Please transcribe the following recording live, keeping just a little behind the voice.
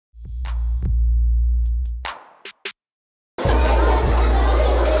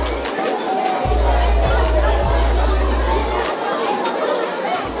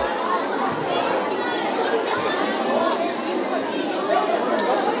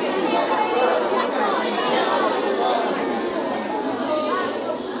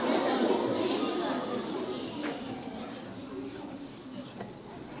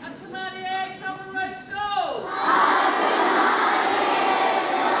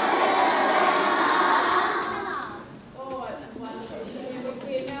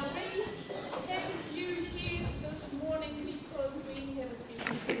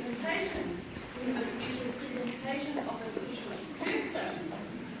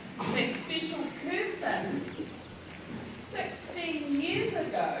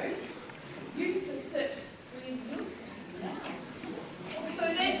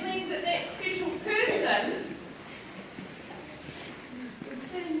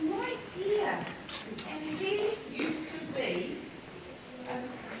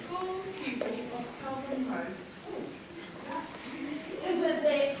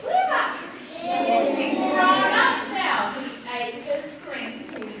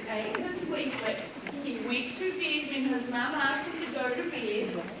his mum asked him to go to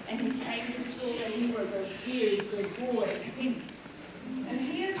bed, and he came to school and he was a very good boy. And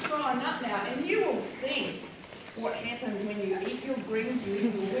he has grown up now, and you will see what happens when you eat your greens, you eat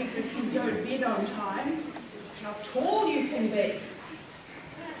your wheat, if you go to bed on time, how tall you can be.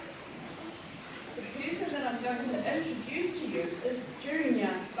 The person that I'm going to introduce to you is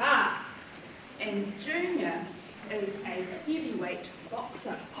Junior Far. And Junior is a heavyweight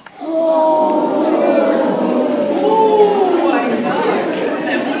boxer. Oh, I know.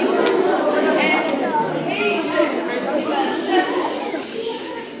 And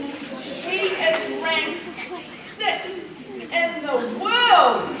he is ranked 6th in the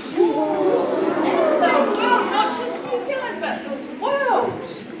world. The world, not just New Zealand, but the world.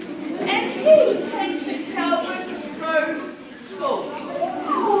 And he came to Kelvin Road School.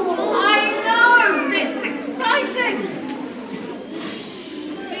 I know, that's exciting.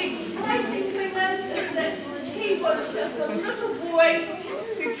 The exciting thing is that he was just a little boy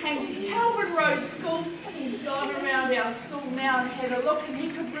who came to Kelvin Road School. He's gone around our school now and had a look, and he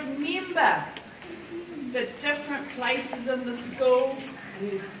could remember the different places in the school,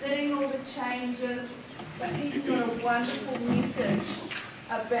 and he's seeing all the changes, but he's got a wonderful message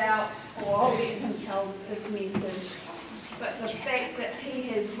about, or I'll let him tell this message, but the fact that he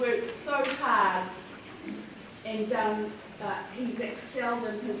has worked so hard and he's excelled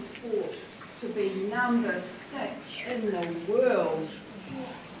in his sport to be number 6 in the world,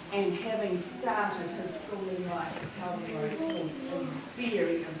 and having started his schooling life at Kelvin Road School is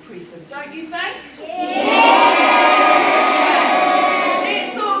very impressive, don't you think? Yeah!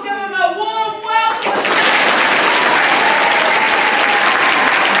 Let's all give him a warm welcome.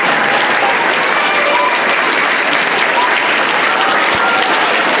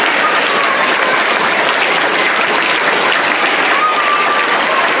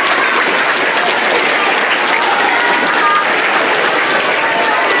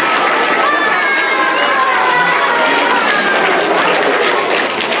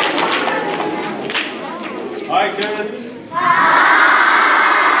 Hi kids! I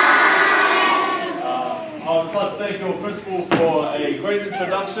would like to thank your principal for a great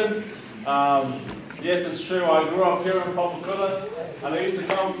introduction. Yes, it's true, I grew up here in Papakura, and I used to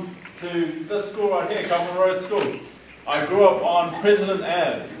come to this school right here, Kelvin Road School. I grew up on President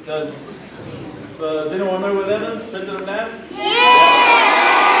Ave. Does anyone know where that is? President Ave? Yeah!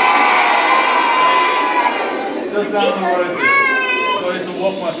 Just down the road there. So I used to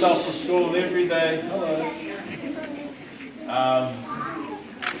walk myself to school every day. Hello.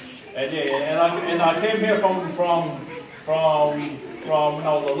 And I came here from when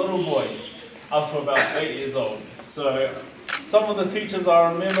I was a little boy up to about 8 years old. So some of the teachers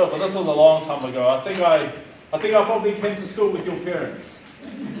I remember, but this was a long time ago. I think I probably came to school with your parents.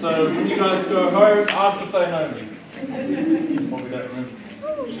 So when you guys go home, ask if they know me. Probably don't remember.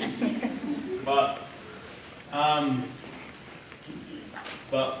 But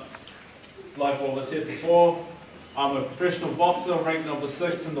like what was said before, I'm a professional boxer, ranked number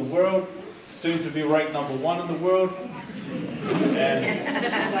 6 in the world, soon to be ranked number 1 in the world, and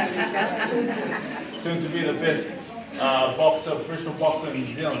soon to be the best professional boxer in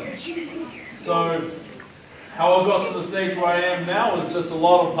New Zealand. So how I got to the stage where I am now is just a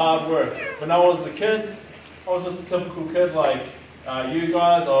lot of hard work. When I was a kid, I was just a typical kid like you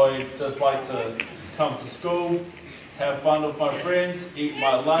guys. I just like to come to school, have fun with my friends, eat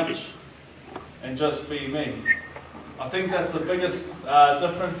my lunch, and just be me. I think that's the biggest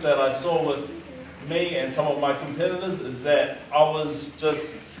difference that I saw with me and some of my competitors, is that I was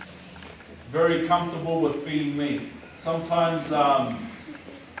just very comfortable with being me. Sometimes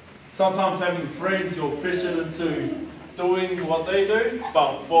having friends, you're pressured into doing what they do,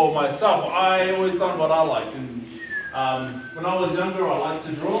 but for myself, I always done what I like. And when I was younger, I liked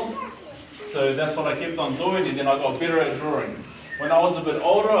to draw, so that's what I kept on doing, and then I got better at drawing. When I was a bit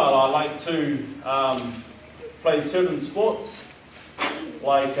older, I liked to play certain sports,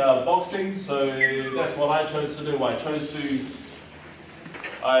 like boxing, so that's what I chose to do. I chose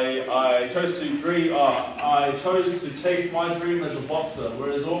to chase my dream as a boxer,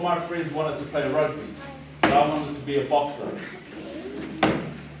 whereas all my friends wanted to play rugby, but I wanted to be a boxer.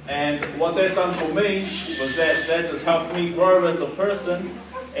 And what that done for me was that just helped me grow as a person,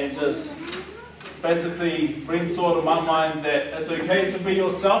 and just basically brings sort of my mind that it's okay to be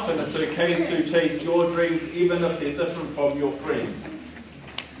yourself, and it's okay to chase your dreams even if they're different from your friends.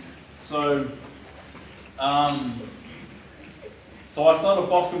 So I started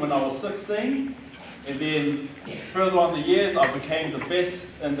boxing when I was 16, and then further on the years I became the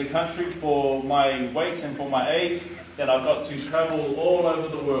best in the country for my weight and for my age, that I got to travel all over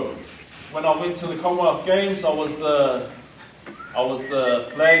the world. when I went to the Commonwealth Games, I was the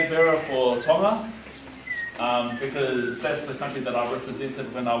flag bearer for Tonga, because that's the country that I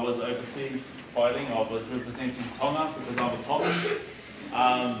represented when I was overseas fighting. I was representing Tonga because I'm a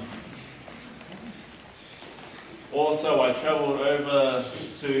Tongan. Also, I travelled over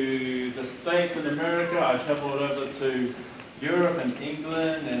to the States in America. I travelled over to Europe and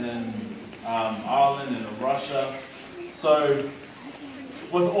England and in Ireland and in Russia. So,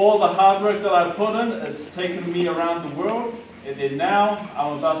 with all the hard work that I put in, it's taken me around the world. And then now,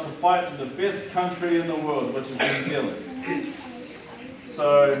 I'm about to fight in the best country in the world, which is New Zealand.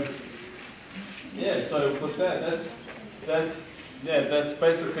 So, yeah. So with that, that's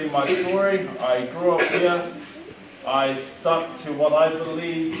basically my story. I grew up here. I stuck to what I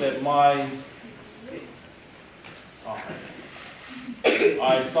believe that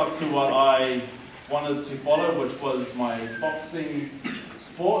I stuck to what I wanted to follow, which was my boxing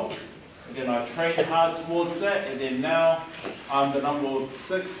sport. And then I trained hard towards that, and then now I'm the number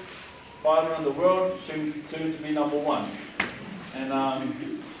 6 fighter in the world, soon to be number 1. And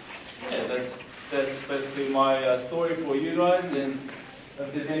yeah, that's basically my story for you guys. And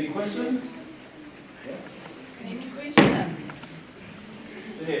if there's any questions. Any questions?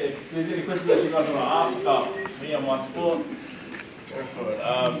 Yeah, if there's any questions that you guys want to ask about me and my sport, go for it.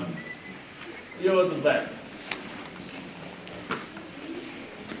 You're at the back.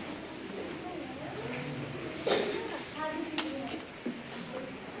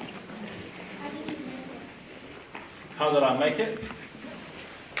 How did I make it?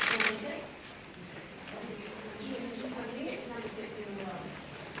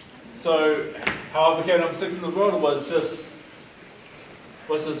 So, how I became number 6 in the world was just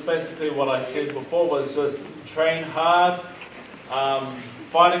basically what I said before, was just train hard,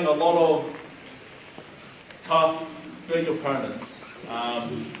 fighting a lot of tough, big opponents.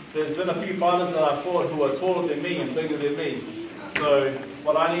 There's been a few fighters that I fought who are taller than me and bigger than me. So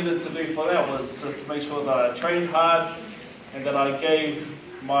what I needed to do for that was just to make sure that I trained hard and that I gave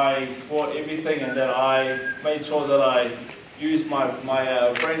my sport everything, and that I made sure that I used my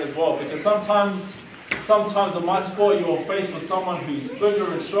brain as well. Because sometimes in my sport you are faced with someone who's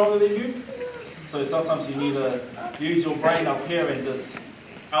bigger and stronger than you. So sometimes you need to use your brain up here and just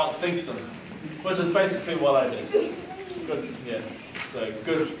outthink them, which is basically what I did. Good, yeah. So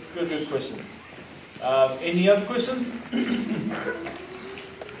good question. Any other questions?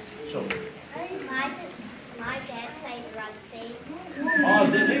 Sure. My dad played rugby. Oh,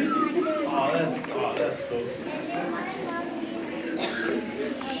 did he? Oh, that's cool.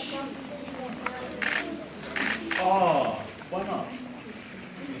 Oh, why not?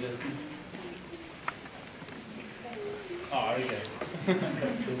 Oh, okay.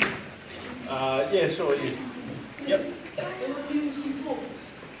 That's cool. Yeah, sure. You. Yep.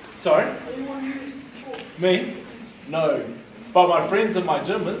 Sorry? Me? No. But my friends in my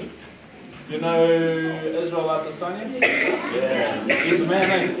gym is. You know Israel Adesanya? Yeah. He's a man,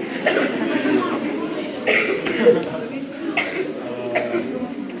 eh?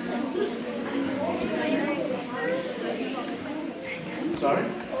 Sorry?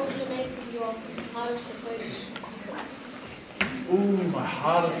 What's the name of your hardest opponent? Ooh, my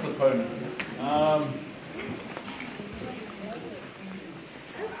hardest opponent.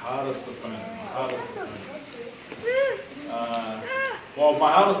 Hardest opponent. Well,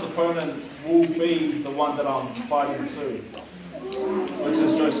 my hardest opponent will be the one that I'm fighting soon, which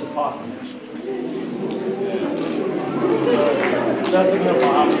is Joseph Parker. Yeah. So that's the my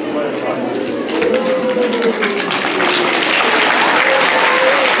hardest opponent right now.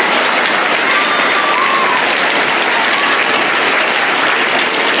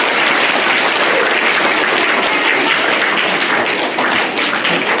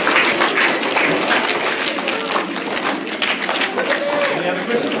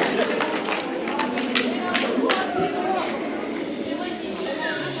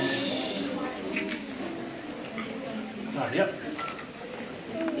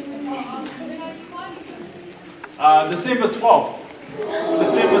 December 12th.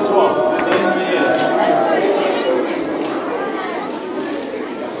 December 12th, at the end of the year.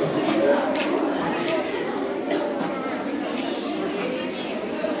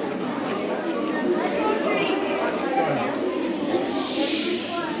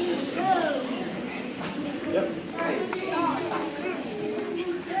 Yep.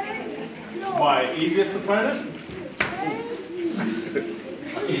 My easiest opponent?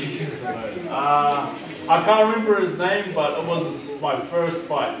 Easiest opponent. I can't remember his name, but it was my first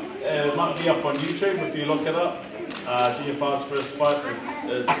fight. It might be up on YouTube if you look it up. GFR's first fight,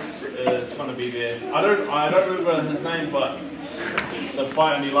 it's going to be there. I don't remember his name, but the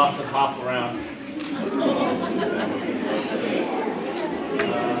fight only lasted half a round.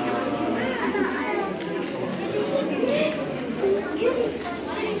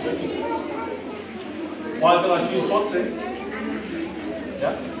 Why did I choose boxing?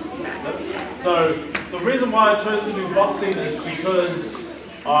 Yeah. So the reason why I chose to do boxing is because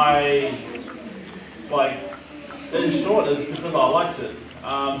in short, is because I liked it.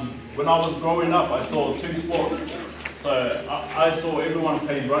 When I was growing up, I saw two sports. So I saw everyone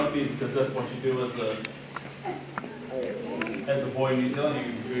playing rugby because that's what you do as a boy in New Zealand.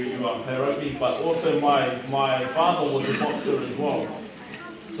 You play rugby, but also my father was a boxer as well.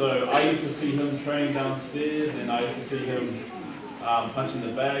 So I used to see him train downstairs, and I used to see him punching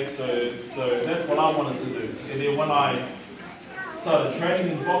the bag. So that's what I wanted to do. And then when I started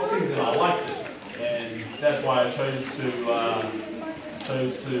training in boxing, then I liked it, and that's why I chose to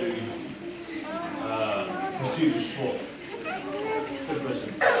pursue the sport. Good question.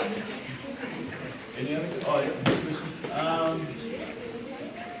 Any other? Oh, yeah, good questions.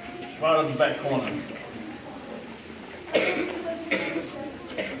 Right on the back corner.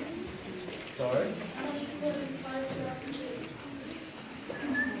 Sorry.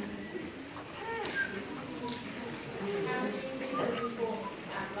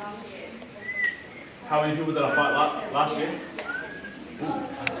 How many people did I fight last year?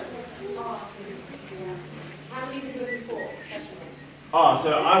 How many people have you fought? So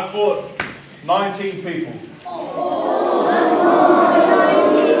I fought 19 people.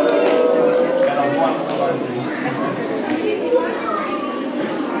 And I won for 19.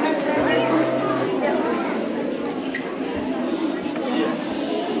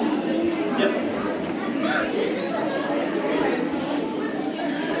 Yep.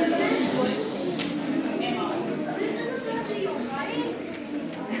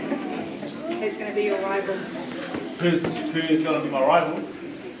 Who's going to be your rival? Who's going to be my rival?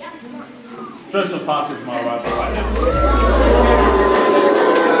 Joseph Parker's my rival right now.